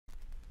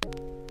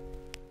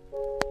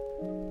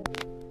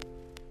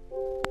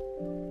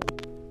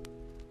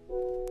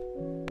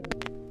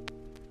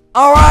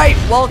All right,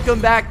 welcome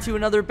back to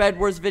another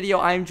Bedwars video.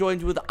 I am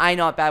joined with I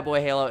Not Bad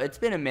Boy Halo. It's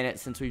been a minute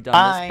since we've done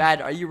this.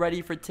 Bad, are you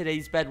ready for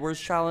today's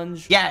Bedwars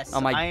challenge? Yes. Oh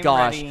my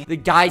gosh, the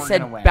guy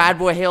said Bad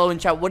Boy Halo in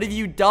chat. What have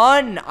you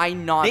done? I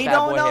Not Bad Boy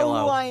Halo. They don't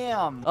know who I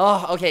am.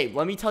 Oh, okay.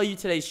 Let me tell you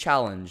today's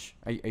challenge.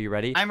 Are you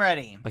ready? I'm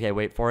ready. Okay,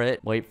 wait for it.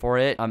 Wait for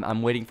it.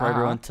 I'm waiting for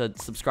everyone to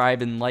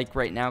subscribe and like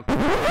right now.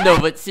 No,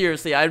 but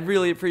seriously, I'd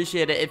really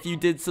appreciate it if you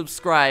did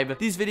subscribe.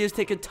 These videos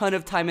take a ton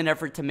of time and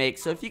effort to make,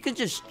 so if you could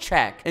just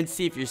check and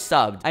see if you're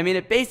subbed. I mean,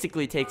 it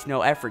basically takes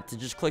no effort to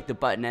just click the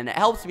button, and it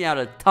helps me out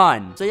a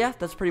ton. So yeah,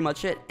 that's pretty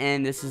much it,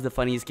 and this is the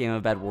funniest game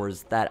of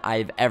Bedwars that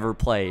I've ever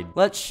played.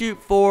 Let's shoot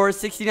for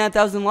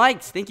 69,000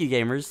 likes. Thank you,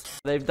 gamers.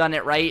 They've done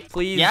it right,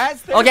 please.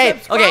 Yes, okay,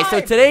 so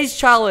today's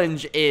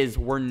challenge is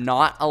we're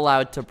not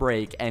allowed to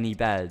break any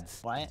beds.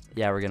 What?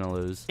 Yeah, we're gonna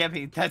lose.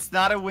 Skeppy, that's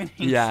not a winning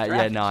strategy.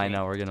 strategy. No, I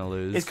know, we're gonna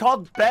lose. It's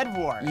called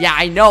Bedwars. Yeah,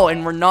 I know,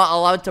 and we're not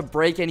allowed to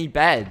break any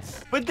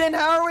beds. But then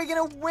how are we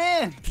gonna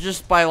win?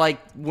 Just by, like,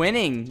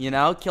 winning, you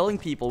know? Killing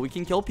people. We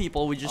can kill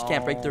people, we just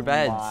can't break their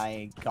beds. Oh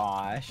my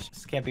gosh.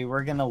 Skeppy,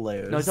 we're gonna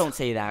lose. No, don't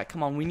say that.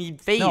 Come on, we need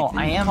faith. No,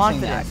 I am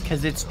saying that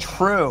because it's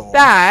true.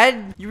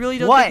 Bad? You really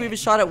don't think we have a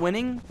shot at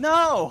winning?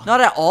 No.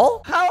 Not at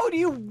all? How do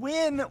you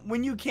win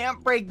when you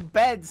can't break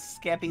beds,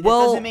 Skeppy? That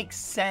doesn't make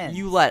sense.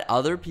 You let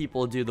other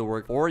people do the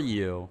work for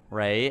you,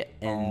 right?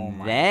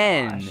 And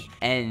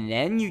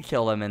then you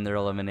kill them and they're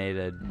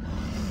eliminated.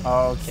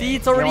 Okay. See,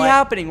 it's already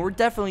happening. We're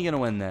definitely gonna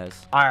win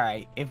this. All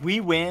right. If we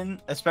win,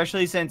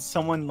 especially since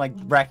someone like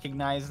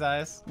recognized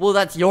us. Well,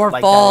 that's your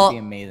fault. That would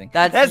be amazing.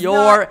 That's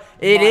your.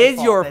 It is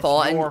your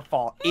fault. It's your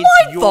fault.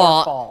 It's your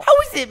fault. How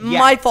is it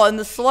my fault in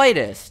the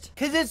slightest?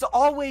 Because it's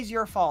always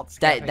your fault,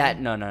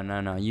 Skeppy.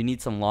 No. You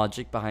need some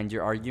logic behind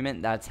your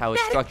argument. That's how a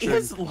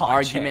structured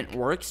argument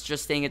works.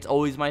 Just saying it's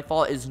always my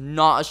fault is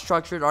not a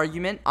structured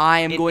argument. I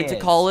am going to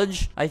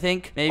college, I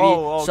think, maybe.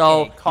 Oh, okay.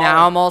 So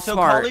now I'm all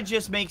smart. So college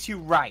just makes you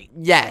right.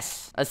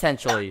 Yes,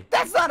 essentially.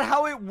 That's not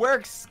how it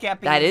works,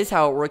 Skeppy. That is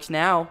how it works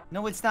now.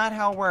 No, it's not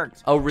how it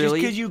works. Oh, really?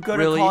 Just because you go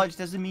to college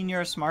doesn't mean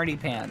you're a smarty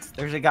pants.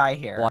 There's a guy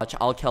here. Watch,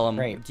 I'll kill him.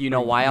 Great. Do you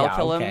know why I'll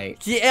kill him?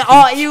 Yeah,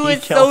 oh, he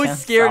was so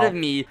scared of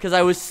me because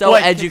I was so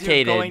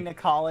educated. You're going to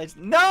college?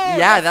 No.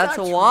 Yeah, that's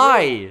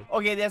why.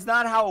 Okay, that's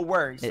not how it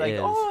works. It is.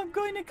 Oh, I'm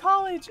going to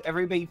college.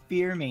 Everybody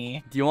fear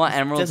me. Do you want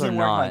emeralds or not? Doesn't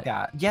work like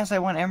that. Yes, I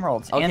want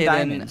emeralds and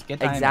diamonds. Get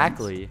diamonds.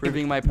 Exactly.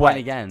 Proving my point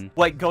again.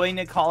 What, going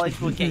to college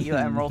will get you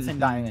emeralds and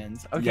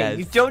diamonds? Okay,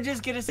 you don't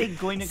just get to say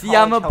going to college. See,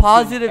 I'm a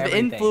positive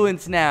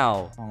influence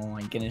now. Oh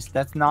my goodness,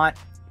 that's not.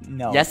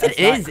 No. Yes, it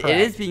is. It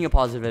is being a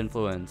positive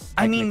influence.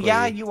 I mean,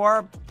 yeah, you are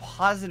a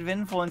positive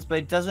influence, but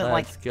it doesn't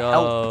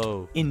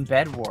help in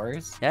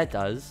Bedwars. Yeah, it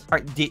does.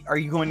 Are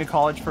you going to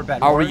college for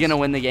Bedwars? Are we gonna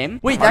win the game?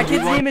 Wait, that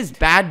kid's name is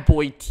Bad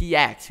Boy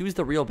TX. Who's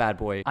the real Bad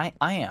Boy? I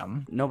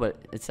am. No, but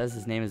it says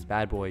his name is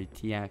Bad Boy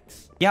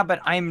TX. Yeah,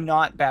 but I'm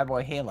not Bad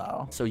Boy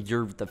Halo. So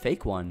you're the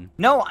fake one.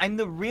 No, I'm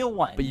the real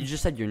one. But you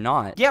just said you're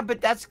not. Yeah, but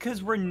that's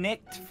because we're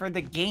nicked for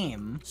the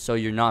game. So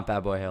you're not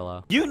Bad Boy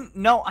Halo.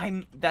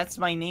 That's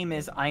my name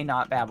is I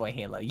Not Bad Boy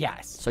Halo.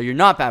 Yes. So you're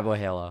not Bad Boy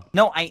Halo.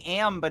 No, I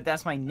am, but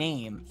that's my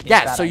name.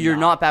 Yeah, so you're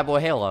not Bad Boy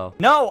Halo.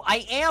 No,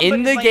 I am.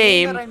 In the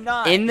game, I'm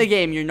not. In the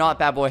game, you're not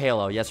Bad Boy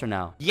Halo. Yes or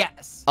no?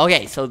 Yes.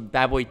 Okay, so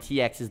Bad Boy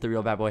TX is the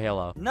real Bad Boy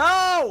Halo.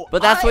 No.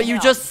 But that's what you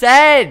just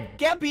said.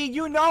 Skeppy,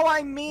 you know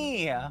I'm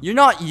me. You're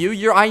not you.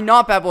 You're I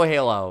Not Bad Boy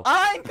Halo.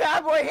 I'm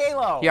Bad Boy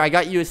Halo. Here, I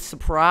got you a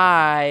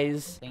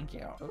surprise. Thank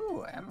you.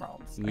 Ooh,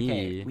 emeralds.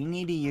 Okay, we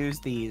need to use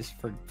these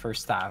for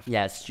stuff.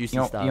 Yes, juicy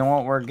stuff. You know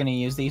what we're gonna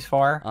use these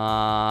for?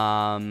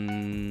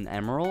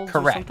 Emeralds.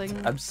 Correct. Or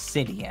something?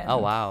 Obsidian. Oh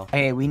wow.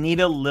 Okay, we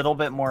need a little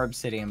bit more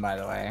obsidian, by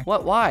the way.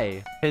 What?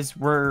 Why? Because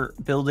we're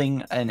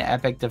building an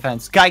epic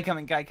defense. Guy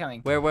coming.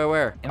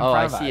 Where? Oh,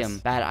 I see him.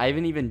 Bad. I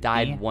haven't even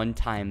died one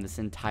time this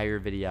entire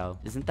video.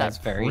 Isn't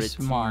that very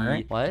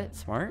smart? What?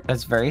 Smart?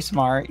 That's very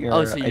smart.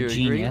 You're so a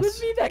genius.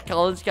 With me that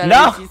college kind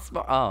of makes you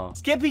smart. Oh.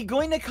 Skeppy,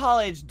 going to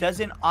college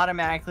doesn't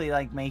automatically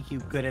like make you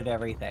good at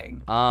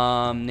everything.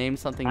 Name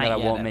something that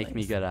it won't make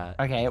me good at.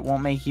 Okay, it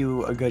won't make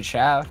you a good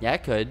chef. Yeah,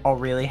 it could. Oh,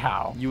 really?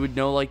 How? You would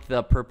know like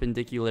the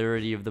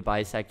perpendicularity of the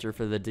bisector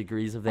for the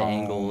degrees of the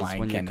angles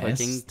when you're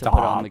cooking to put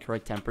it on the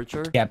correct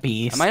temperature.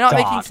 Skeppy, am I not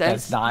making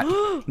sense? That's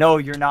not. No,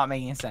 you're not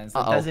making sense.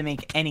 That doesn't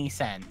make any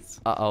sense.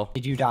 Uh-oh.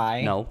 Did you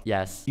die? No.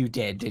 Yes. You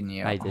did, didn't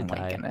you? I did die.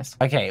 Oh my goodness.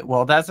 Okay,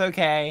 well that's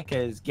okay,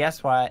 because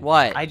guess what?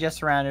 What? I just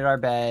surrounded our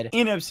bed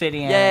in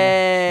obsidian.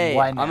 Yay!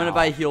 I'm gonna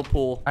buy a heal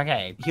pool.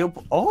 Okay,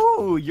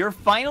 oh, you're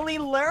finally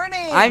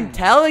learning. I'm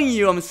telling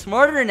you, I'm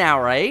smarter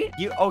now, right?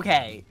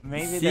 Okay?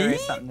 Maybe there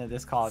is something to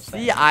this college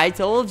thing. See, I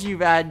told you,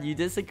 Bad. You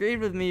disagreed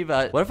with me,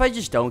 but what if I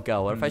just don't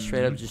go? What if I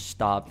straight up just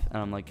stop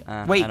and I'm like,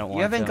 wait, I don't want to.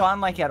 You haven't gone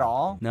like at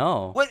all?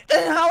 No. What?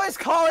 Then how has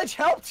college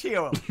helped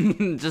you?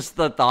 Just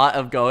the thought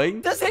of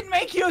going? Does it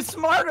make make you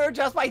smarter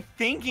just by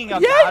thinking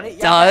about it.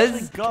 Yeah,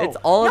 it does. It's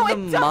all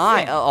in the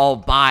mind. Oh,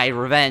 bye,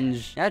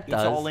 revenge. Yeah, it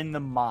does. It's all in the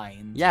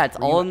mind. Yeah, it's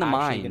all in the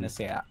mind. Gonna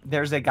say that?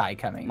 There's a guy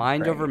coming.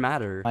 Mind over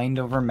matter. Mind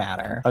over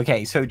matter.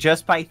 Okay, so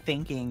just by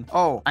thinking,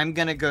 oh, I'm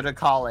gonna go to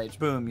college.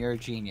 Boom, you're a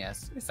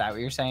genius. Is that what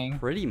you're saying?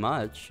 Pretty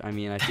much. I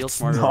mean, I feel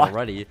smarter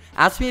already.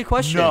 Ask me a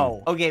question.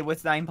 No. Okay,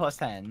 what's 9 plus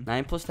 10?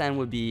 9 plus 10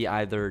 would be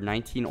either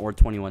 19 or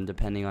 21,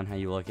 depending on how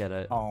you look at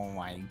it. Oh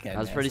my goodness.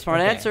 That's a pretty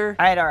smart answer.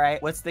 All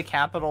right. What's the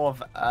capital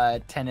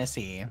of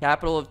Tennessee?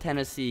 Capital of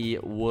Tennessee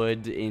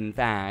would, in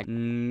fact,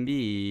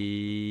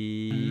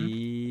 be...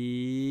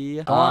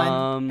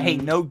 Hey,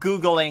 no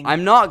Googling.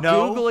 I'm not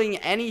Googling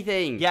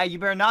anything. Yeah, you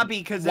better not be,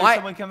 because there's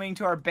someone coming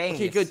to our base.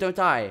 Okay, good. Don't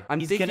die. I'm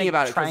thinking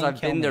about it because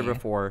I've been there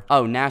before.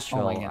 Oh,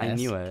 Nashville. I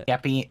knew it.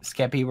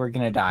 Skeppy, we're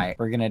gonna die.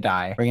 We're gonna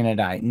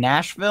die.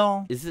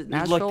 Nashville? Is it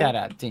Nashville? You looked that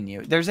up, didn't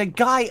you? There's a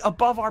guy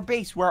above our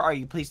base. Where are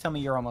you? Please tell me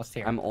you're almost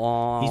here. I'm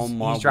on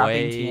my way. He's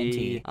dropping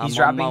TNT. He's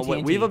dropping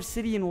TNT. We have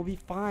obsidian. We'll be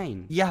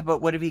fine. Yeah,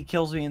 but what if he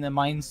kills me and then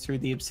mines through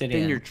the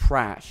obsidian? Then you're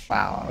trash.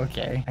 Wow,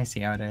 okay. I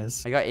see how it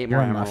is. I got 8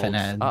 more emeralds.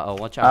 Uh-oh,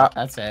 watch out. Oh,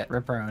 that's it.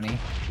 Ripperoni.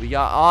 We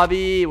got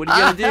Obby. What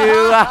are you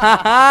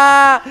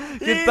gonna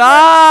do?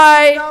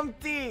 Goodbye.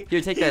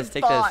 Here, take this.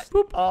 Take this.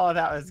 Boop. Oh,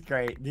 that was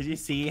great. Did you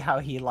see how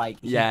he he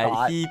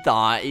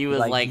thought. He was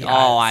like, yes.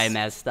 Oh, I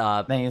messed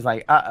up. Then he's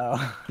like,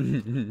 uh-oh.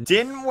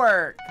 Didn't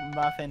work,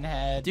 muffin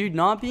head. Dude,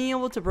 not being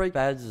able to break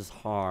beds is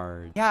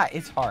hard. Yeah,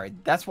 it's hard.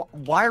 That's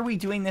why are we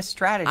doing this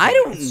strategy? I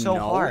don't know. It's so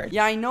hard.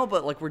 Yeah, I know,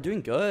 but like we're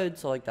doing good,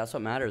 so like that's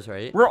what matters,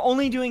 right? We're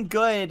only doing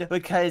good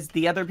because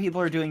the other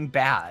people are doing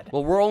bad.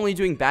 Well, we're only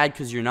doing bad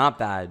because you're not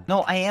bad.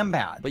 No, I am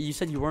bad. But you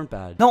said you weren't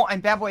bad. No, I'm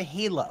Bad Boy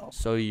Halo.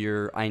 So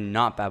I'm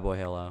not Bad Boy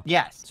Halo.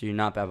 Yes. So you're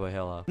not Bad Boy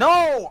Halo.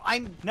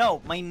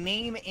 No, my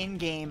name in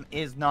game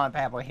is not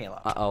Bad Boy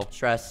Halo. Uh-oh,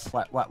 stress.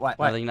 What?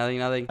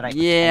 Nothing.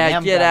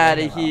 Yeah, get out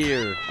of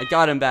here. I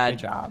got him, bad. Good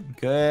job.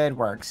 Good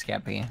work,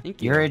 Skeppy.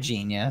 Thank you. You're a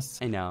genius.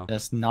 I know.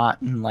 Just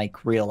not in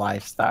like real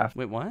life stuff.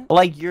 Wait, what?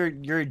 Like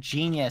you're a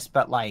genius,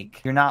 but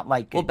like you're not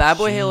like. Well, Bad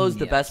Boy Halo is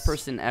the best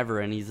person ever,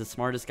 and he's the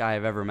smartest guy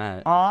I've ever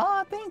met.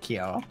 Aw, thank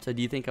you. So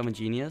do you think I'm a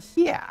genius?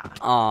 Yeah.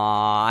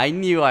 Aw, I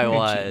knew I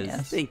was.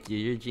 Genius. Thank you.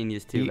 You're a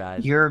genius too,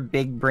 bad. You're a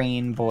big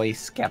brain boy,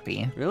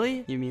 Skeppy.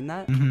 Really? You mean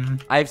that? Mm-hmm.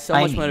 I have so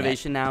much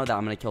motivation now that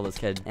I'm gonna kill this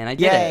kid, and I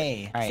did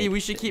it. Right. See, we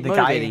should keep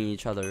motivating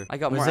each other. I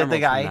got more emeralds the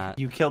guy? than that.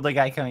 You killed the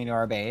guy coming to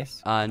our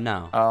base?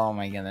 No. Oh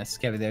my goodness,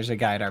 Skeppy, there's a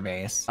guy at our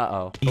base.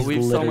 Uh-oh. He's but we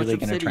have so much literally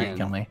gonna try and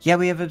kill me. Yeah,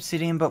 we have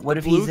obsidian, but what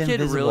if he's invisible?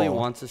 Blue kid really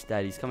wants us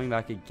dead. He's coming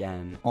back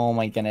again. Oh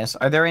my goodness.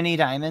 Are there any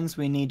diamonds?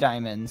 We need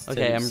diamonds.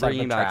 Okay, I'm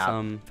bringing back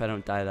some. If I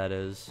don't die, that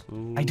is.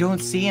 Ooh. I don't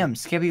see him.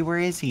 Skeppy, where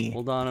is he?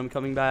 Hold on, I'm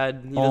coming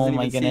bad. Oh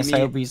my goodness, I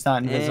hope he's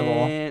not invisible.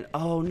 And,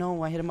 oh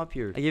no, I hit him up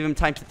here. I gave him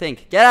time to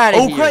think. Get out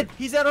of here. Oh good,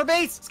 he's at our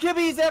base. Skeppy,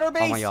 he's at our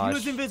base. Oh my gosh. He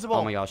was invisible.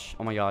 Oh my gosh.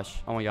 Oh my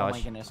gosh. Oh my gosh. Oh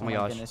my goodness. Oh my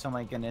gosh. Oh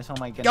my goodness. Oh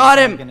my goodness. Got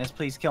him. Oh my goodness,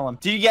 please kill him.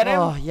 Did you get him?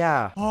 Oh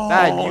yeah. Oh,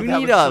 bad. You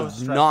need to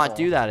so not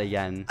do that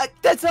again.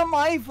 That's not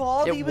my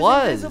fault. He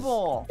was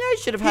invisible. Yeah, you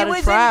should have had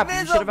a trap.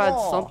 You should have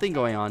had something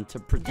going on to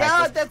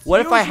protect us.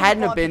 What if I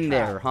hadn't have been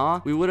there,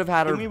 huh? We would have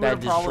had our bed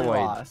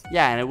destroyed.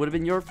 Yeah, and it would have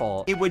been your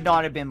fault. It would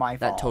not have been my fault.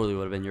 That totally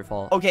would have been your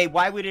fault. Okay,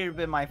 why would it have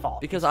been my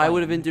fault? Because I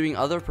would have been doing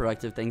other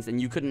productive things, and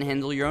you couldn't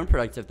handle your own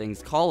productive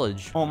things.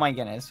 College. Oh my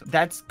goodness.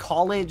 That's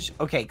college.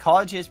 Okay,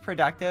 college is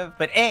productive,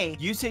 but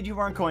you said you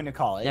weren't going to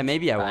college. Yeah,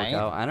 maybe I won't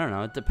go. I don't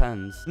know. It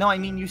depends. No, I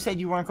mean, you said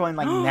you weren't going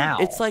like now.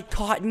 It's like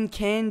cotton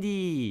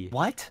candy.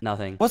 What?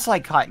 Nothing. What's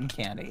like cotton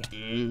candy?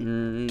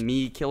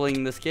 Me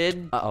killing this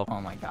kid? Uh-oh.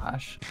 Oh my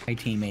gosh. My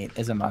teammate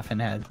is a muffin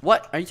head.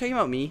 What? Are you talking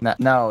about me?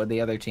 No,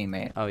 the other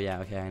teammate. Oh yeah,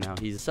 okay, I know.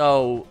 He's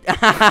so...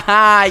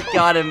 I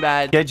got him,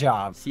 bad. Good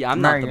job. See,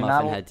 I'm not the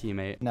muffin head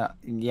teammate. No,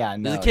 yeah,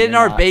 no. There's a kid in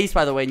our base,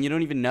 by the way, and you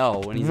don't even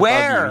know. And he's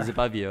above you. He's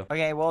above you.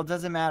 Okay, well, it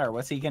doesn't matter.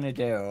 What's he gonna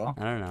do?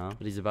 I don't know,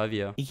 but he's above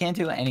you. He can't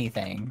do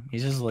anything.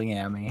 He's just looking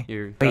at me.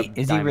 Here, wait,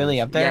 is he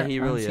really up there? Yeah, he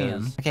really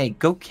is. Okay,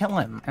 go kill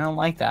him. I don't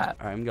like that.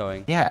 All right, I'm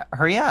going. Yeah,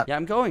 hurry up. Yeah,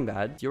 I'm going,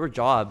 bad. It's your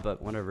job,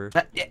 but whatever.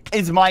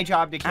 It's my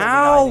job to kill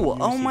Ow!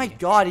 Oh my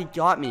god, he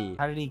got me.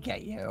 How did he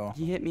get you?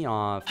 He hit me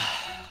off.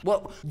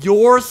 What?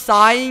 You're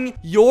sighing?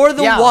 You're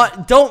the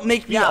one. Don't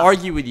make me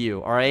argue with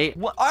you, all right?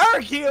 What,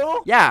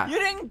 argue? Yeah. You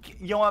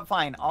didn't. You know what?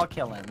 Fine. I'll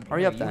kill him.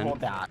 Hurry up, then.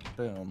 Hold that.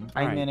 Boom.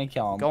 All I'm gonna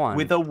kill him. Go on.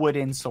 With a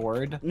wooden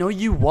sword. No,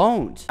 you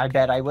won't. I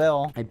bet I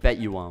will. I bet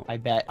you won't. I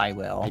bet I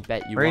will. I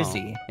bet you won't. Where is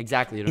he?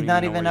 Exactly. You don't He's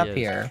not even up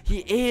here. He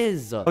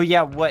is. Oh,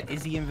 yeah. What?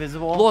 Is he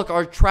invisible? Look,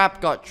 our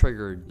trap got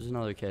triggered. There's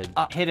another kid.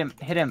 Hit him.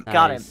 Hit him. Nice.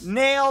 Got him.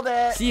 Nailed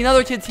it. See,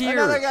 another kid's here.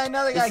 Another guy.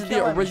 Another guy. This is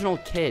the original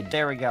kid.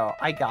 There we go.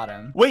 I got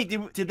him. Wait,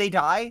 did they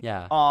die?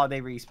 Yeah. Oh,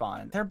 they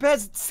respawned. They're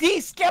beds. See,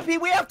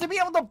 Skeppy, we have to be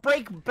able able to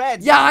break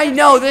beds. Yeah, I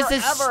know. This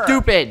is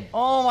stupid.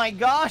 Oh my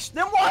gosh.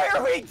 Then why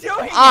are we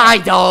doing it? I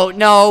don't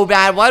know,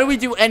 man. Why do we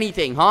do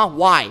anything, huh?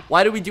 Why?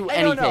 Why do we do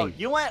anything? I don't know.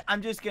 You know what?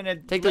 I'm just gonna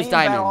take those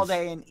diamonds all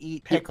day and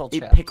eat pickle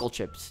chips. Eat pickle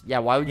chips. Yeah,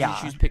 why would you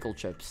choose pickle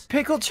chips?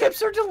 Pickle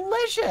chips are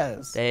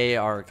delicious. They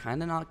are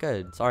kind of not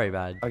good. Sorry,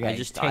 bad. Okay,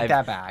 take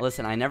that back.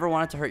 Listen, I never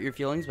wanted to hurt your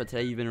feelings, but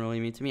today you've been really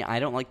mean to me. I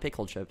don't like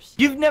pickle chips.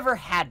 You've never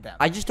had them.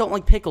 I just don't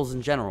like pickles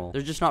in general.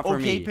 They're just not for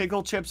me. Okay,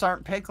 pickle chips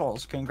aren't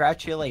pickles.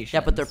 Congratulations.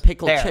 Yeah, but they're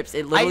pickle chips.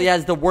 It literally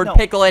has the word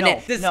pickle in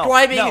it,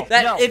 describing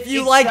that if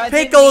you like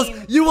pickles,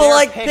 you will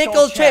like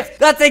pickle chips.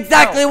 That's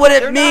exactly what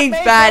it means,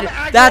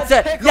 bad. That's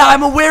it. Yeah,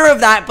 I'm aware of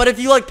that, but if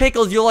you like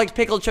pickles, you'll like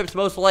pickle chips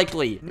most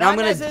likely. And I'm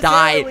gonna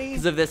die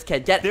because of this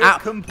kid. Get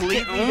out. Oh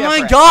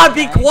my god,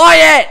 be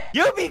quiet.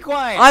 You be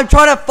quiet. I'm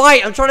trying to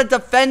fight. I'm trying to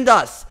defend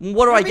us.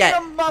 What do I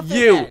get?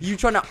 You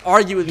trying to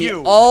argue with me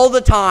all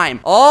the time.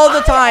 All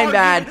the time,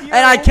 bad. And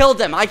I killed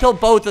him. I killed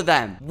both of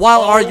them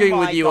while arguing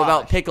with you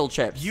about pickle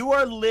chips. You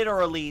are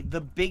literally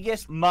the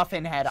biggest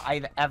muffin head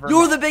I've ever met.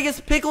 You're the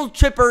biggest pickle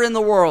chipper in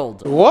the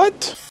world.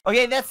 What?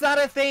 Okay, that's not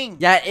a thing.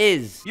 Yeah, it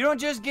is. You don't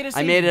just get to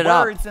say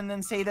words and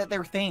then say that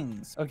they're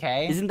things,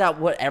 okay? Isn't that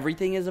what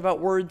everything is about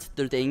words?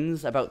 They're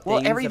things about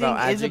things, everything about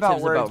adjectives, is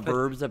about words, about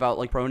verbs, about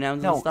like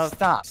pronouns and stuff?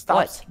 Stop.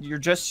 What? You're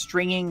just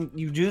stringing,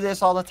 you do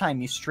this all the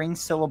time. You string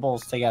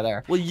syllables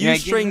together. Well, you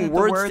string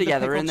words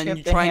together and then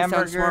you try and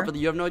sound smart, but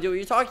you have no idea what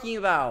you're talking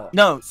about.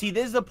 No, see,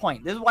 this is the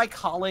point. This is why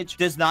college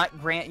does not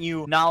grant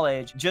you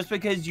knowledge just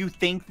because you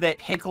think that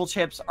pickle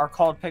chips are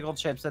called pickle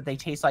chips, that they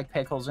taste like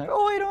pickles. And,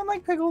 oh, I don't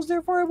like pickles,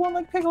 therefore I won't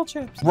like pickle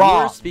chips.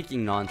 Wrong. You're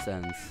speaking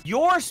nonsense.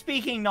 You're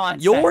speaking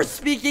nonsense. You're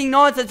speaking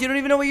nonsense. You don't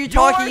even know what you're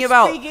talking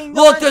about.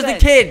 Look, there's a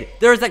kid.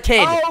 There's a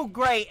kid. Oh,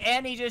 great.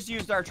 And he just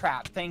used our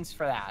trap. Thanks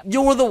for that.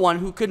 You're the one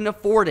who couldn't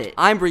afford it.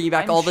 I'm bringing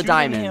back all the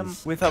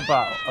diamonds. Him with a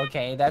bow.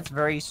 Okay, that's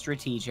very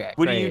strategic.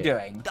 What are you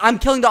doing? I'm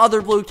killing the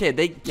other blue kid.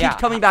 They keep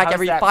coming back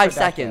every 5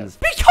 seconds.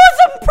 Because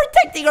I'm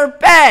protecting our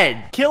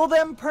bed. Kill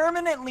them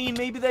permanently.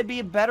 Maybe that'd be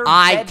a better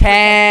I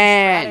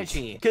can't.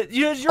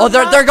 Strategy. Oh,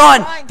 they're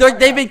gone.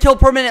 They've been killed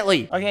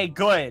permanently. Okay,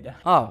 good.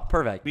 Oh,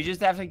 perfect. We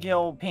just have to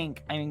kill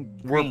pink. I mean,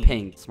 green. We're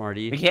pink,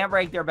 smarty. We can't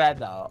break their bed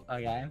though.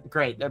 Okay,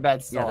 great. Their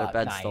bed's still alive.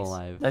 Their bed's still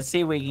alive. Let's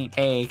see if we can.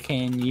 Hey,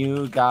 can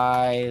you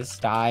guys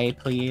die,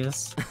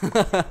 please?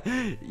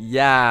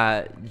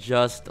 Yeah,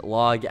 just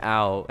log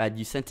out. Bad,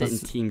 you sent it in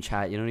team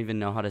chat. You don't even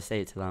know how to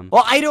say it to them.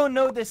 Well, I don't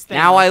know this thing.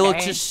 Now I look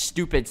just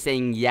stupid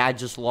saying yeah,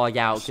 just log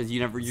out because you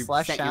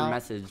sent your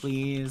message.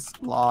 Please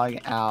log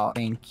out.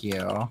 Thank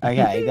you.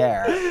 Okay,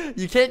 there.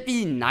 You can't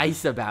be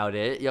nice about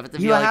it. You have to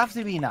be. You have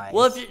to be nice.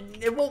 Well,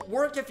 it won't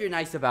work if you're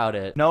nice about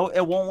it. No,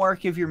 it won't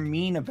work if you're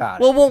mean about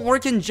it. Well, it won't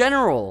work in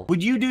general.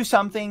 Would you do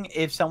something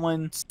if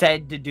someone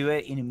said to do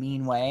it in a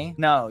mean way?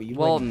 No, you wouldn't.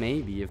 Well,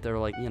 maybe if they're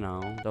like, you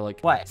know, they're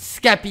like, what?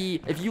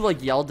 Skeppy. If you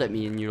like yelled at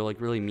me and you're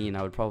like really mean,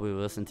 I would probably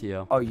listen to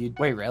you. Oh, you'd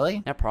wait,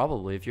 really? Yeah,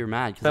 probably. If you're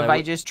mad. So if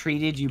I just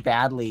treated you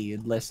badly,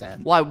 you'd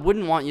listen. Well, I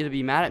wouldn't want you to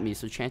be mad at me,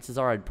 so chances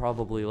are I'd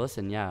probably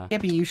listen. Yeah. Yeah,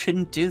 but you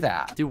shouldn't do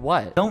that. Do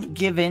what? Don't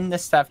give in to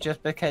stuff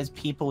just because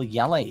people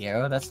yell at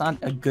you. That's not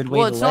a good way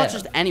to live. Well, it's not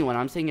just anyone.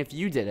 I'm saying if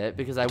you did it,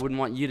 because I wouldn't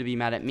want you to be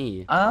mad at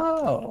me.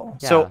 Oh.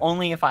 Yeah. So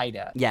only if I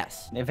did?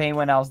 Yes. If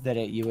anyone else did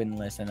it, you wouldn't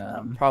listen to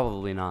them?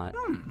 Probably not.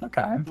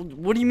 Okay.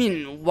 What do you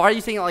mean? Why are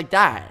you saying it like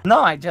that?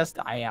 No, I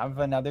have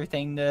another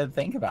thing to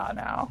think about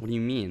now. What do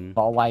you mean?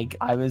 Well, like,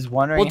 I was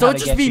wondering. Well, don't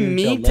just be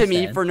mean to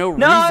me for no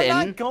reason. No,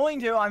 I'm not going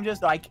to. I'm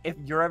just like, if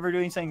you're ever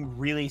doing something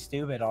really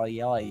stupid, I'll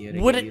yell at you.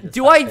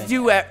 Do I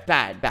do it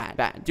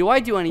bad? Do I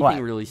do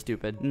anything really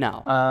stupid?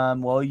 No.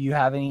 Well, you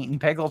haven't eaten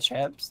pickle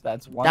chips.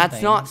 That's one thing.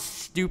 That's not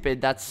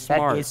stupid. That's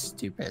smart. That is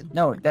stupid.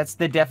 No, that's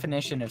the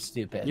definition of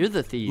stupid. You're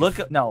the thief. Look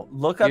up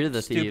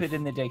stupid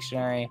in the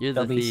dictionary. You're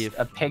the thief.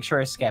 A picture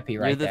of Skeppy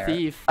right there. You're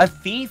the thief. A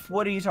thief?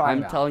 What are you talking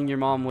about? I'm telling your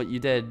mom what you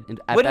did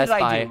at What Best did I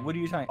Buy. do? What are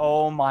you talking?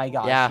 Oh my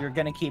gosh. Yeah. You're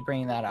gonna keep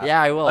bringing that up.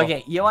 Yeah, I will.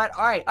 Okay, you know what?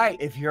 All right.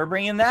 If you're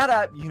bringing that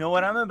up, you know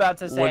what I'm about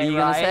to say. What are you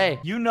gonna say?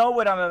 You know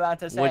what I'm about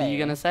to say. What are you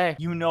gonna say?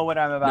 You know what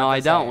I'm about to say. No, I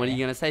don't. What are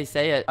you gonna say?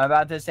 Say it. I'm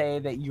about to say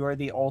that you're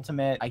the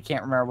ultimate. I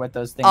can't remember what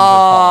those things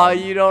are called.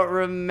 You don't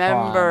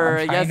remember.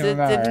 I guess it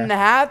didn't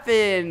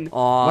happen.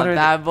 Oh,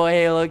 that boy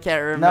Halo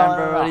can't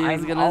remember what he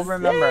was gonna say. I'll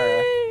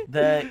remember.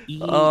 The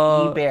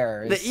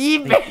E-Bears. The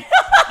E-Bears.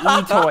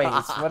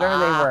 E-Toys. Whatever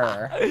they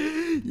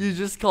were. You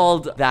just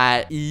called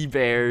that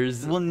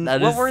E-Bears. Well,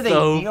 that what were they?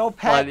 So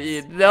Neopets?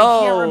 funny. No.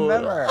 I can't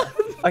remember.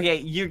 Okay,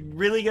 you're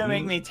really gonna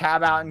make me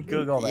tab out and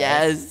Google this.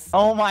 Yes.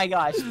 Oh my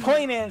gosh.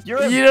 Point is, you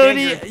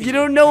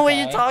don't know what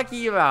you're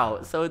talking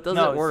about, so it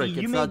doesn't work. See,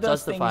 it's not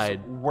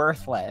justified.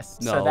 Worthless.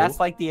 No. So that's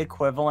like the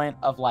equivalent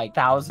of like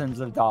thousands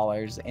of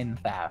dollars in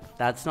theft.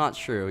 That's not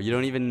true. You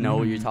don't even know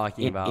what you're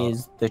talking about. It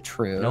is the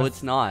truth. No,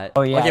 it's not.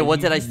 Oh yeah. Okay, what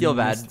did I steal,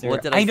 bad?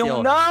 What did I steal? I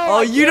don't know.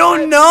 Oh, you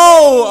don't know.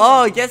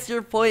 Oh, I guess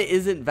your point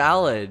isn't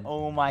valid.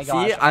 Oh my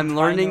gosh. See, I'm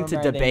learning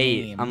to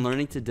debate. I'm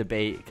learning to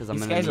debate because I'm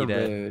gonna need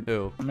it.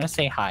 Who? I'm gonna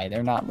say hi.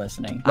 They're not not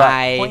listening.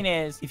 But the point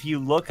is, if you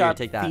look up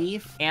take that.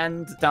 thief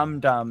and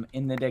dum-dum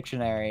in the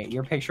dictionary,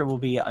 your picture will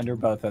be under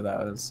both of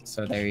those.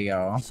 So there you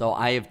go. So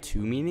I have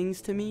two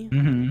meanings to me?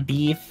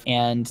 Thief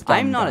and dum-dum.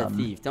 I'm not a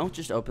thief. Don't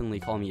just openly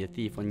call me a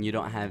thief when you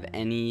don't have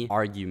any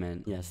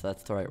argument. Yes,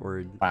 that's the right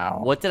word. Wow.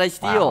 What did I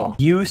steal? Wow.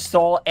 You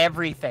stole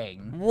everything.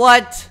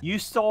 What? You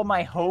stole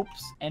my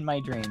hopes and my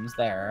dreams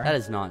there. That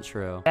is not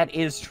true. That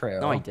is true.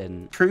 No, I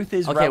didn't. Truth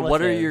is okay. relative,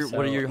 What are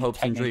your so hopes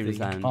and dreams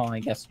then? Oh, I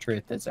guess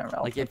truth isn't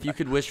relative. Like, if you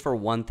could wish for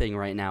one thing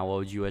right now, what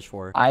would you wish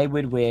for? I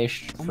would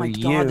wish for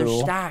God, they're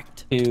you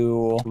stacked.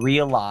 to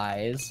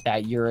realize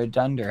that you're a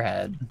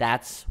dunderhead.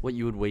 That's what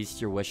you would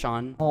waste your wish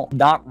on? Well,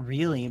 not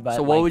really, but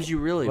so what would you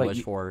really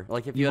wish for?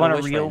 Like, if you had want a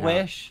wish real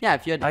right wish? Now. Yeah,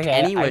 if you had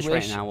any wish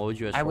right now, what would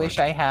you wish for? I wish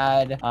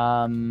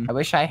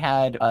I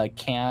had a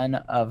can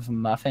of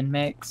muffin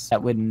mix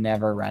that would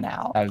never run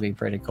out. That would be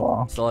pretty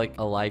cool. So like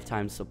a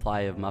lifetime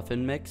supply of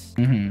muffin mix?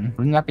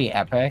 Wouldn't that be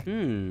epic?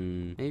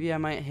 Maybe I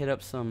might hit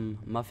up some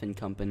muffin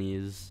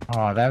companies.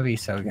 Oh, that'd be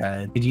so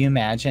good. Could you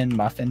imagine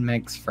muffin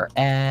mix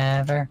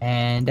forever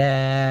and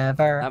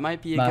ever? That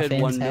might be a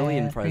good 1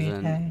 million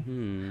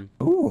present.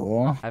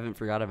 Ooh. I haven't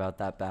forgot about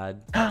that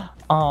bad.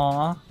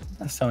 Aw,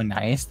 that's so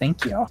nice.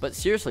 Thank you. But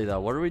seriously though,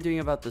 what are we doing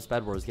about this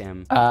Bedwars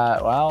game?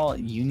 Well,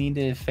 you need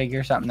to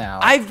figure something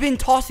out. I've been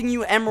tossing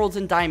you emeralds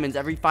and diamonds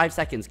every 5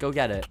 seconds. Go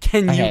get it.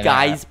 Can you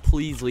guys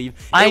please leave?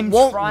 It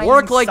won't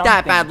work like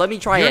that, bad. Let me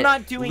try it. You're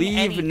not doing Leave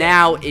anything.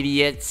 now,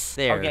 idiots.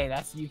 There.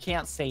 Okay, you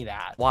can't say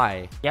that.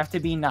 Why? You have to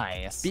be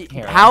nice.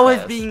 How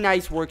has being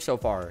nice worked so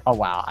far? Oh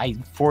wow,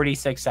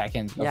 46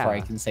 seconds before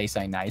I can say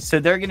something nice. So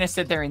they're gonna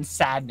sit there in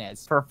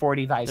sadness for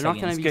 45 seconds. They're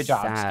not gonna be Good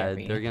job, sad.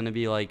 Skeppy. They're gonna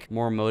be like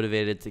more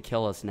motivated to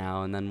kill us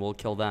now, and then we'll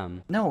kill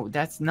them. No,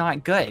 that's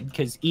not good.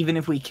 Because even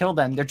if we kill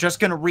them, they're just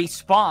gonna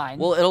respawn.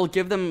 Well, it'll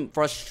give them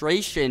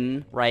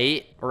frustration,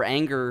 right? Or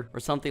anger, or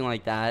something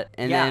like that,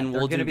 and then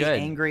we'll do good. They're gonna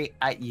be angry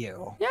at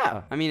you.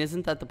 Yeah, I mean,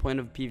 isn't that the point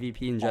of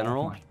PvP in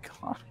general? Oh my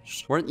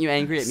gosh. Weren't you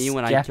angry at me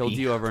when I killed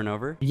you over and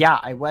over? Yeah,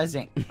 I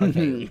wasn't.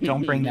 Okay,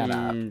 don't bring that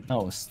up.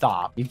 No,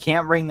 stop. You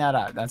can't bring that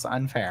up. That's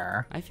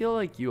unfair. I feel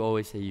like you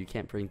always say you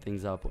can't bring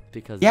things up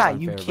because it's yeah,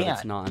 unfair, you but can't.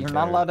 It's not unfair. You're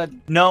not allowed to.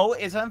 No,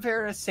 it's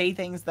unfair to say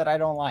things that I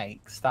don't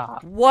like.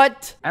 Stop.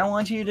 What? I don't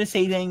want you to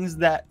say things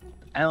that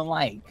I don't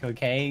like,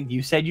 okay?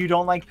 You said you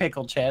don't like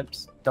pickle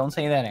chips. Don't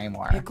say that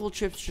anymore. Pickle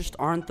chips just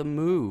aren't the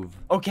move.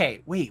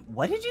 Okay, wait,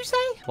 what did you say?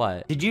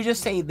 What? Did you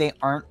just say they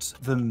aren't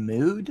the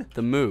mood?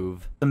 The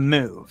move. The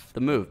move.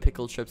 The move.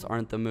 Pickle chips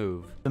aren't the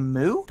move. The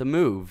moo? The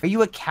move. Are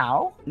you a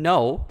cow?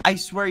 No. I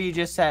swear you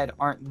just said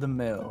aren't the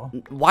moo.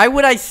 Why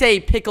would I say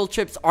pickle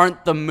chips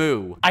aren't the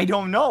moo? I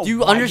don't know. Do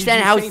you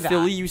understand how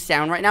silly you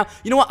sound right now?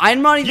 You know what?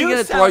 I'm not even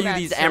gonna throw you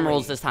these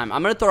emeralds this time.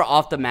 I'm gonna throw it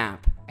off the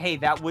map. Hey,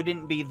 that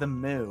wouldn't be the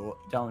moo.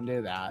 Don't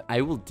do that.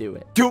 I will do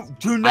it. Do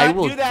not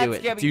do that, do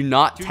it. Skeppy. Do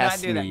not do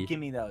test not do me. That. Give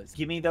me those.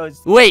 Give me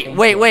those. Wait.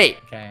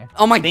 Okay.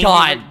 Oh my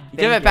god.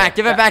 Give it back.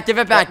 Give it back. Give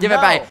it back. Give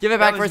it back. Give it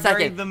back for a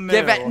second.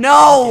 Give it.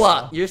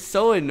 No. You're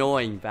so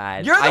annoying,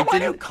 bad. You're the one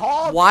who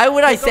called. Why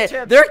would I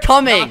say they're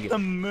coming? Not the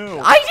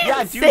moo. I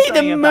didn't say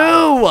the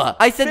moo.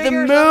 I said the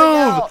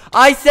move.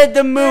 I said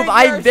the move.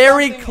 I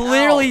very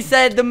clearly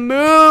said the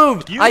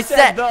move. I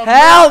said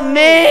help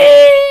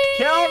me.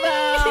 Kill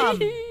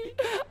them.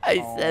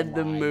 I said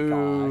the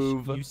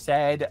move. Gosh. You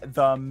said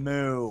the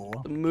moo.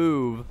 The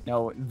move.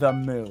 No, the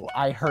moo.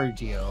 I heard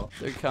you.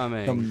 They're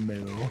coming. The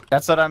moo.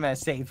 That's what I'm gonna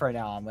say for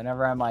now.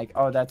 Whenever I'm like,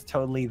 oh, that's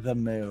totally the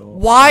moo.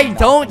 Why?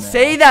 Don't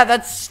say that.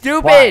 That's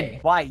stupid.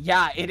 Why?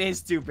 Yeah, it is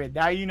stupid.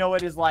 Now you know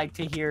what it's like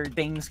to hear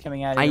things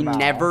coming out of your mouth. I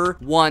never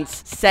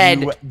once said.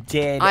 You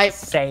did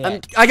say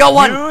it. I got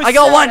one. I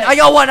got one. I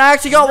got one. I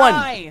actually got one.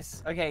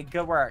 Nice. Okay,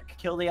 good work.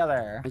 Kill the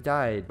other. I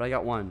died, but I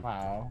got one.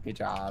 Wow, good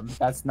job.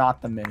 That's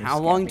not the moo. How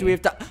long do we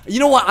have to? You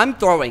know what? I'm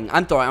throwing.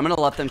 I'm gonna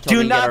let them kill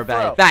me and get our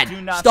bed. Bad.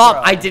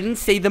 Stop. I didn't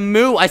say the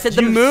moo. I said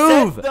the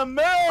move. Said the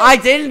move. I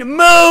didn't.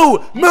 Moo.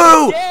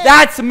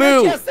 That's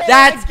moo.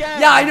 That's.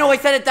 Yeah, I know I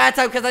said it that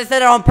time because I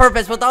said it on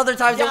purpose, but the other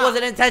times it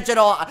wasn't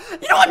intentional.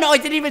 You know what? No, I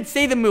didn't even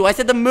say the moo. I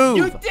said the move.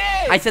 You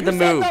did. I said the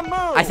move.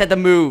 I said the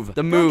move.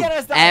 The move.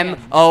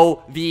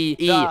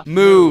 M-O-V-E.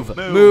 Move.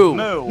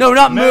 No,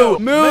 not moo.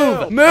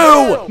 Move.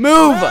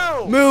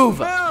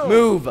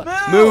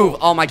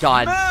 Oh my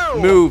god.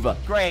 Move.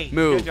 Great.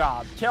 Move. Good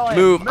job. Kill him.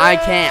 Move. I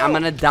can't. I'm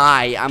gonna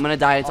die.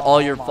 It's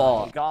all your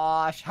fault. Oh my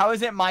gosh. How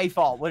is it my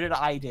fault? What did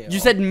I do? You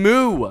said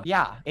moo.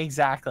 Yeah,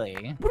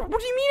 exactly. What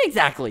do you mean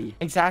exactly?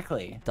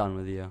 Exactly. Done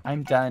with you.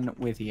 I'm done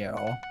with you.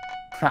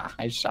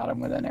 I shot him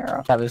with an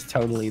arrow. That was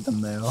totally the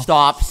moo.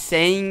 Stop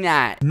saying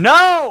that.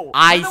 No!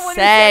 I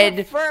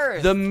said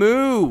the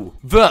moo.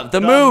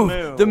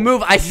 The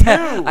move. I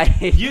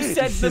said. You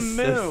said the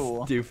moo.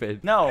 So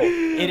stupid. No,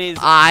 it is.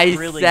 I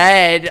really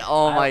said.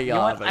 Oh my god. You know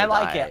what? I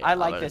like it. I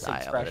like this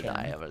expression.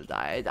 expression. I'm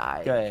gonna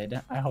die.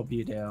 Good. I hope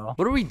you do.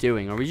 What are we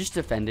doing? Are we just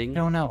defending? I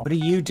don't know. What are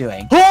you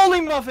doing?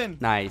 Holy muffin!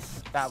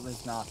 Nice. That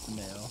was not the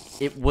moo.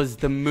 It was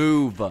the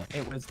move.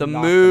 It was the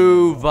not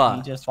move. The move.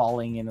 Me just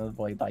falling into the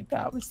void like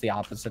that was the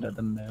opposite. opposite of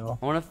the moo.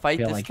 I want to fight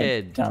Feel this like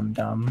kid. Dumb.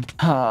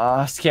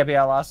 Skeppy,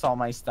 I lost all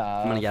my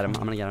stuff. I'm gonna get him.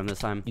 I'm gonna get him this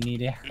time. You need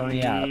to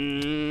hurry up.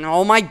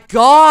 Oh my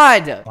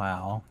god!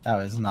 Wow, that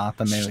was not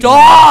the moo.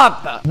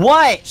 Stop!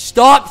 What?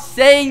 Stop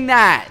saying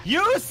that!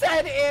 You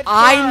said it.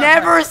 I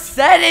never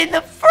said it in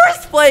the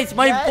first place!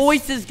 My Yes,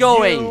 voice is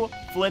going! You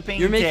flipping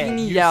You're making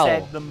me you yell.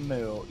 said the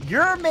moo.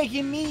 You're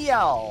making me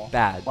yell.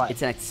 Bad. What?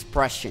 It's an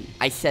expression.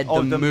 I said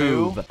Oh, the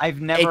move. I've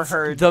never It's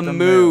heard the move.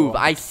 moo.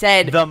 I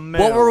said The moo.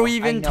 what were we I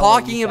even know what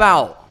you talking said.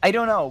 about? I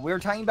don't know. We were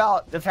talking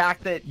about the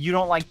fact that you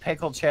don't like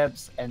pickle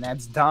chips, and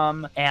that's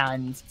dumb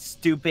and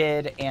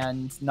stupid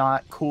and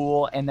not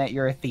cool, and that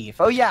you're a thief.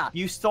 Oh yeah,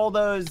 you stole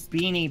those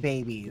Beanie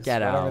Babies.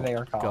 Get whatever out. they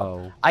were called.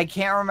 Go. I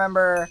can't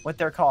remember what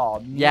they're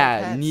called.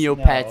 Yeah,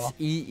 Neopets? Neopets. No.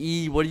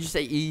 E. What did you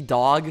say? E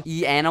dog?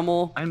 E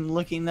animal? I'm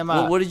looking them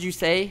up. What did you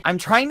say? I'm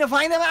trying to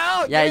find them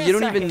out. Yeah, Give me you a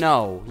don't even second.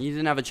 know. You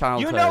didn't have a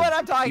childhood. You know what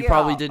I'm talking You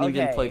probably about. didn't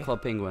even Okay. play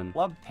Club Penguin.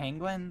 Club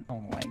Penguin?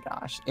 Oh my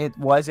gosh. It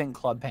wasn't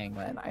Club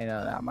Penguin. I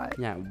know that much.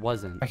 Yeah, it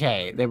wasn't.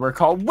 Okay, they were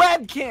called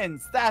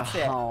Webkins. That's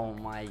it. Oh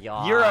my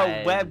god. You're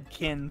a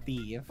Webkin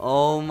thief.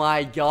 Oh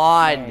my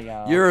god. There you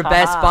go. You're a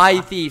Best Haha.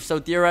 Buy thief, so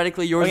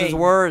theoretically yours Okay. is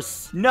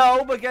worse.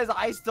 No, because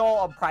I stole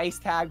a price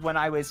tag when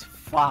I was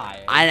 5.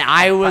 And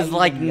I was Probably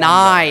like even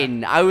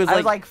 9. I was I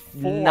was like like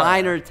 4.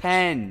 9 or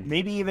 10.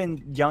 Maybe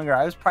even younger.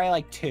 I was probably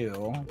like 2.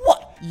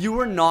 What? You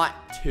were not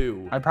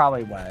 2. I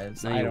probably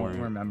was. No, I you don't weren't.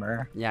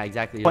 remember. Yeah,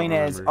 exactly. you Point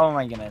don't is, remember. oh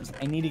my goodness,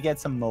 I need to get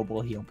some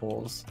mobile heel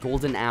pulls.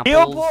 Golden Heel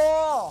apples.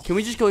 pull! Can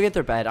we just go get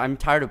their bed? I'm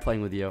tired of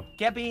playing with you.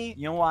 Skeppy,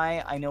 you know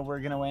why I know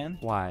we're gonna win?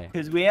 Why?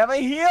 Because we have a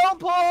heel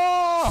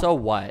pull! So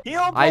what?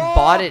 Heel I pull!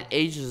 bought it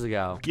ages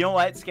ago. You know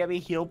what, Skeppy?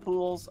 Heel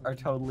pulls are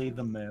totally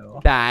the moo.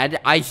 Bad.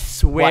 I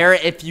swear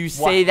What? if you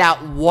say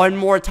that one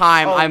more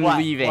time, Oh, I'm what?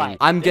 leaving. What?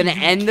 I'm gonna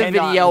You end the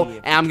cannot video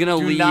leave. and I'm gonna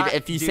Do leave not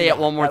if you do say it that.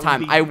 one more That would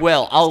time. be- I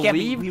will. I'll Skeppy,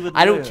 leave. we would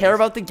I don't lose. care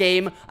about the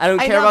game. I don't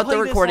I care not about the played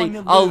this recording.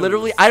 long to I'll lose.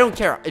 literally. I don't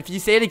care. If you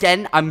say it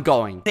again, I'm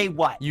going. Say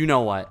what? You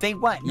know what? Say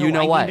what? You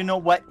know I what? need to know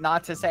what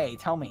not to say.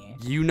 Tell me.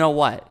 You know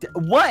what?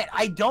 What?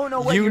 I don't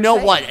know what You you're know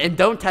saying. what? And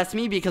don't test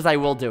me because I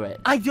will do it.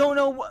 I don't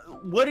know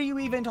what are you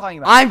even talking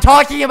about? I'm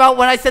talking about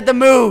when I said the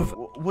move.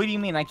 What do you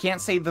mean? I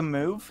can't say the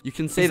move? You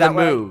can say Is the that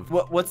what I- move.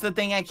 What's the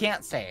thing I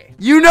can't say?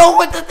 You know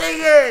what the thing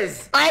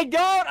is. I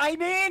don't. I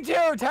need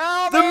to.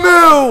 Tell The me.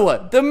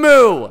 moo. The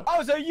moo.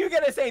 Oh, so you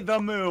gotta say the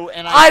moo,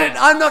 and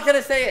I'm not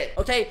gonna say it.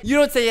 Okay, you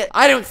don't say it.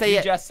 I don't say You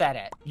it. just said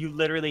it. You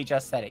literally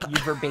just said it. You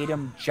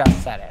verbatim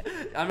just said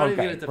it. I'm not even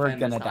Okay, gonna we're defend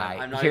gonna this time.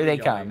 die. I'm not Here even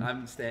they going. come.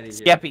 I'm standing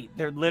here. Skeppy,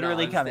 they're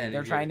literally I'm coming. standing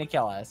They're here. trying to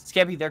kill us.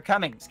 Skeppy, they're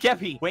coming.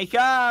 Skeppy, wake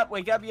up.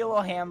 Wake up, you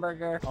little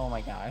hamburger. Oh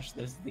my gosh,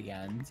 this is the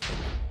end.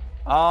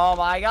 Oh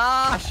my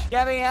gosh.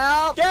 Skeppy,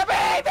 help.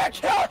 Skeppy, they're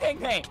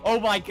killing me. Oh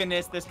my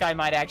goodness, this guy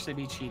might actually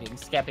be cheating.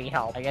 Skeppy,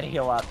 help. I gotta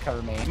heal up.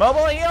 Cover me.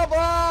 Mobile heal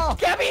ball.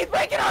 Skeppy, he's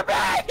breaking our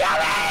bed.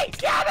 Skeppy,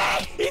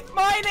 Skeppy, he's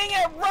mining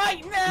it right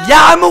now.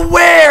 Yeah, I'm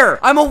aware.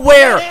 I'm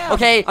aware. Damn.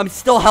 Okay, I'm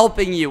still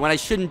helping you when I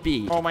shouldn't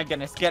be. Oh my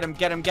goodness, get him,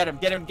 get him, get him,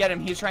 get him, get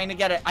him. He's trying to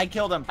get it. I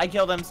killed him,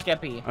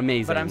 Skeppy.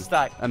 Amazing. But I'm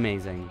stuck.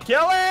 Amazing.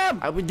 Kill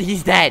him.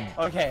 He's dead.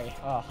 Okay.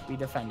 Oh, we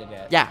defended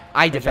it. Yeah,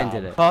 I Good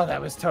defended job. it. Oh,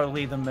 that was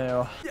totally the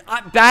moo.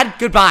 Bad.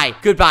 Goodbye.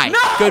 Goodbye. No!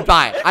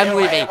 Goodbye. I'm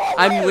Wait, leaving. wait,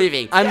 I'm wait.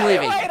 leaving. I'm Yeah,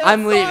 leaving. wait, I'm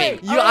I'm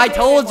leaving. sorry. I I won't say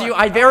told it you. anymore.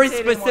 I I very won't say it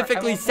anymore. I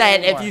specifically won't say said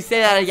it if anymore. you say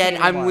I that won't say again, it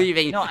I'm anymore.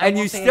 leaving. No, I And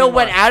you won't say it still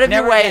went anymore. out of your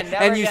Never way again,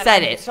 never and you again.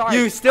 said I'm it. sorry.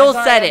 You still I'm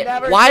sorry. said I'll it.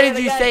 never Why say did it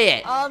you again. say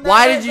it? I'll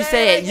Why never did you say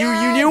say it it? You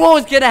again. knew what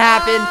was gonna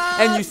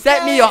happen and you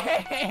set me up.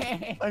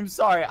 I'm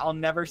sorry. I'll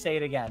never say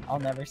it again. I'll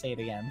never say it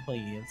again,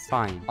 please.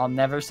 Fine. I'll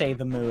never say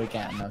the moo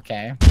again,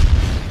 okay?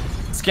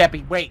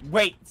 Skeppy, wait,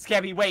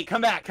 Skeppy, wait,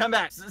 come back,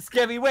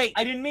 Skeppy, wait,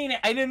 I didn't mean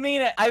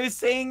it, I was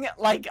saying,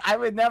 like, I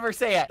would never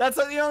say it. That's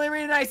the only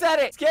reason I said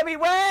it. Skeppy,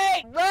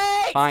 wait,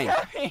 Fine.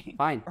 Skeppy.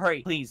 Fine.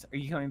 Hurry, please, are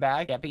you coming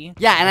back, Skeppy?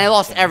 Yeah, and I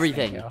lost Goodness,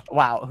 everything. thank you.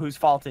 Wow, whose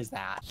fault is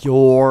that?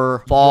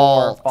 Your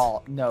fault. Your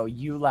fault. No,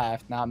 you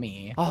left, not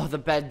me. Oh, the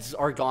beds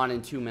are gone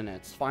in 2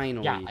 minutes.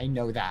 Finally. Yeah, I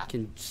know I that.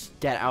 can just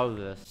get out of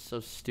this. So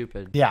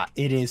stupid. Yeah,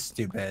 it is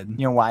stupid.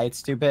 You know why it's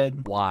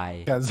stupid?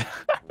 Why? Because,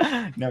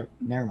 no,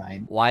 never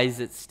mind. Why is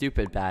it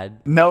stupid, Bad?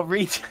 No,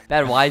 reach.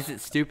 Bad, why is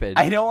it stupid?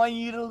 I don't want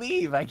you to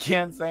leave. I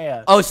can't say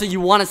it. Oh, so you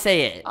want to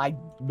say it? I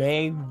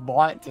may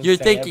want to You're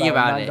say thinking it, but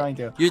about I'm not it. going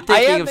to. You're I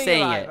thinking am of thinking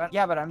saying about it. but-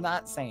 yeah, but I'm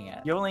not saying it.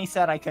 You only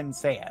said I couldn't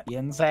say it. You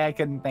didn't say I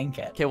couldn't think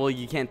it. Okay, well,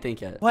 you can't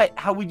think it. What?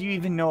 How would you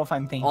even know if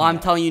I'm thinking Well, I'm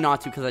it? telling you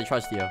not to because I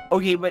trust you.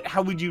 Okay, but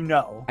how would you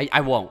know?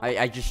 I won't.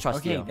 I just trust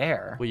Okay, you.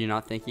 there. Well, you're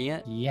not thinking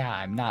it? Yeah,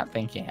 I'm not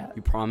thinking it.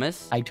 You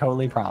promise? I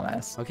totally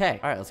promise. Okay.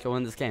 All right, let's go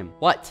win this game.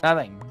 What?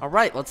 Nothing. All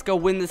right, let's go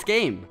win this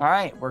game. All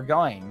right, we're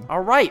going. All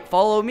right,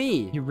 follow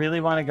me. You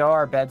really want to go?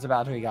 Our bed's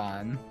about to be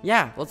gone.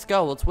 Yeah, let's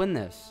go. Let's win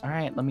this. All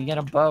right, let me get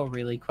a bow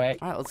really really quick?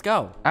 All right, let's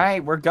go. All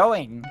right, we're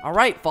going. All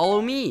right,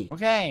 follow me.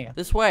 Okay.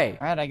 This way.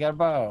 All right, I got a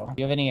bow. Do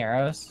you have any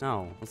arrows?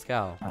 No, let's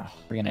go. Oh,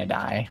 we're gonna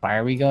die. Why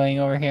are we going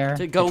over here?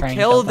 To go try and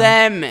kill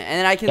them, and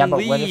then I can Yeah, but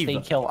leave. what if they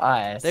kill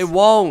us? They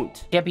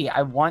won't. Skeppy,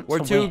 I want We're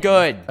to too win.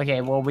 good.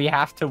 Okay, well, we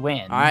have to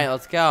win. All right,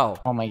 let's go.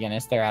 Oh my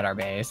goodness, they're at our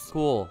base.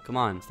 Cool. Come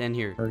on, stand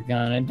here. We're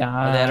gonna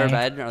die. Are they at our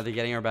bed? Are they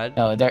getting our bed?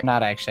 No, they're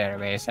not actually at our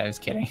base. I was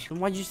kidding. Then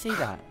why'd you say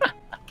that?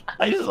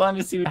 I just wanted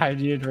to see how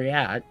you'd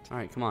react. All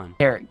right, come on.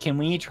 Here, can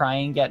we try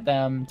and get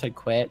them to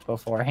quit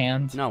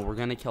beforehand? No, we're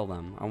gonna kill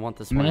them. I want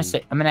this I'm one.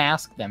 gonna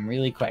ask them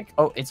really quick.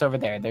 Oh, it's over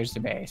there. There's the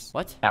base.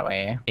 What? That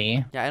way.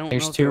 See? Yeah, I don't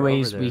There's know if two they're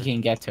ways over we there.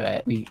 can get to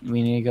it. We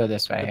need to go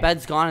this way. The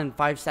bed's gone in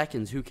 5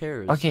 seconds. Who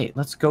cares? Okay,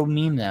 let's go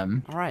meme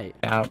them. All right.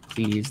 Now,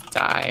 please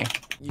die.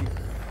 You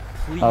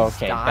please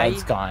Okay, die.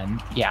 bed's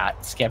gone. Yeah,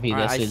 Skeppy, All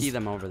right, this I is see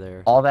them over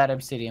there. all that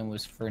obsidian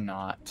was for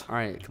naught. All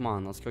right, come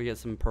on. Let's go get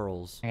some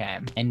pearls. Okay,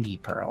 endy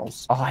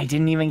pearls. Oh, I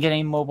didn't even get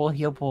any mobile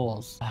heal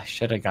pools. I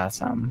should have got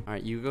some. All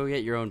right, you go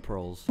get your own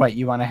pearls. What,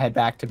 you want to head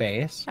back to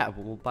base? Yeah,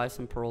 we'll buy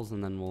some pearls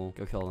and then we'll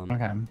go kill them.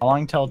 Okay. How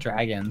long till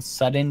dragons?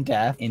 Sudden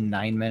death in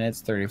 9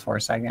 minutes, 34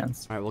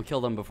 seconds. All right, we'll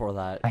kill them before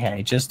that.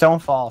 Okay, just don't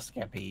fall,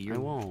 Skeppy. You're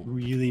won't.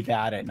 really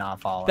bad at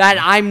not falling. That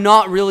I'm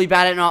not really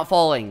bad at not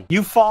falling.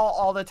 You fall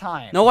all the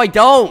time. No, I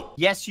don't.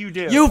 Yes, you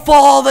do. You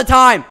fall all the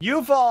time.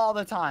 You fall all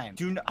the time.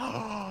 Do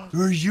not.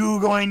 Are you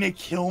going to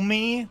kill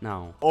me?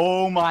 No.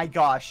 Oh my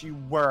gosh, you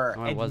were.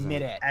 No, I wasn't.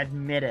 Admit it.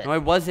 Admit it. No, I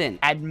wasn't.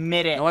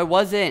 Admit it. No, I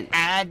wasn't.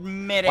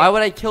 Admit it. Why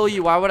would I kill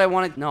you? Why would I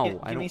want to? No,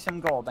 I Give me don't. some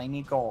gold. I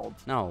need gold.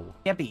 No,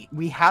 Skeppy,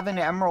 we have an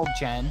emerald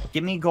gen.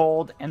 Give me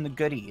gold and the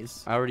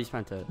goodies. I already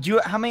spent it.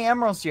 How many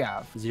emeralds do you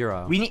have?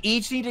 0. We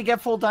each need to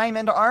get full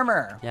diamond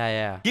armor.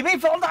 Yeah. Give me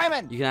full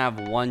diamond. You can have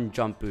 1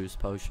 jump boost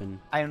potion.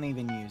 I don't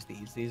even use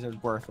these. These are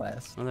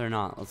worthless. No, they're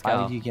not. Let's Why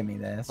go. would you give me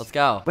this? Let's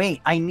go.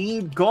 Wait, I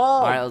need gold.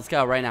 All right, let's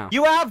go right now.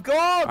 You have gold.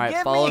 All right,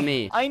 give follow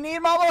me. I need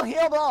mobile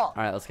heal ball.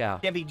 All right, let's go.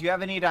 Skeppy, do you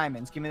have any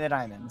diamonds? Give me the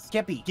diamonds.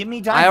 Skeppy, give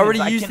me diamonds. I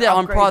already used can it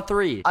on upgrade- Prod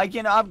 3. I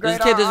can upgrade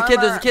There's a kid. There's a kid.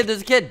 There's a armor. kid.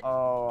 There's a kid.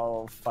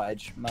 Oh,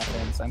 fudge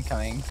muffins. I'm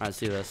coming. All right, let's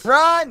do this.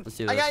 Run! Let's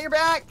do I this. got your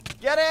back.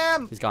 Get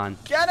him. He's gone.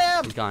 Get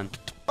him. He's gone.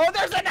 Oh,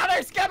 there's another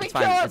Skeppy. It's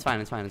Kill fine. him. It's fine.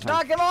 It's fine. It's fine.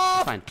 Knock him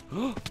off. It's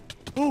fine.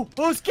 Oh,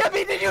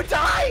 Skeppy, did you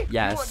die?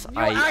 Yes, You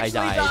I actually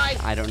died. died.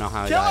 I don't know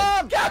how I Kill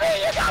died. him.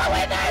 Skeppy, you gotta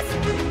win this.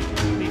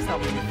 Please tell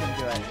me you can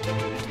do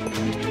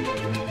it.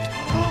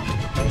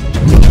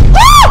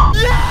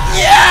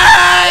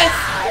 Yes!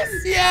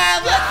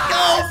 Yeah, let's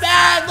go,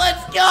 man!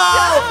 Let's go!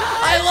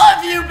 I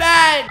love you,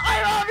 man!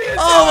 I love you.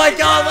 Oh my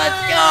god,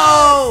 let's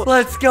go!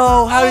 Let's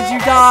go! How did you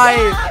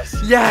die?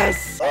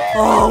 Yes!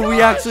 Oh,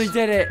 we actually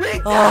did it!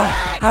 Oh,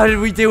 how did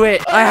we do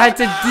it? I had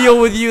to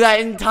deal with you that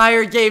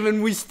entire game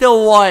and we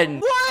still won!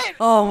 What?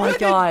 Oh my You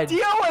didn't god!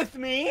 deal with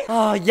me.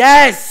 Oh,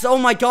 yes! Oh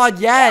my god,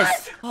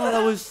 yes! Oh,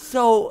 that was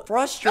so I had to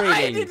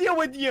frustrating. deal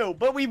with you,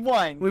 but we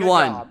won. We Good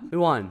won. job. We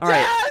won.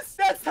 Alright. Yes,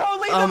 that's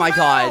totally Oh the my move.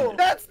 God.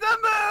 That's the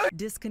move.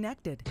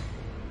 Disconnected.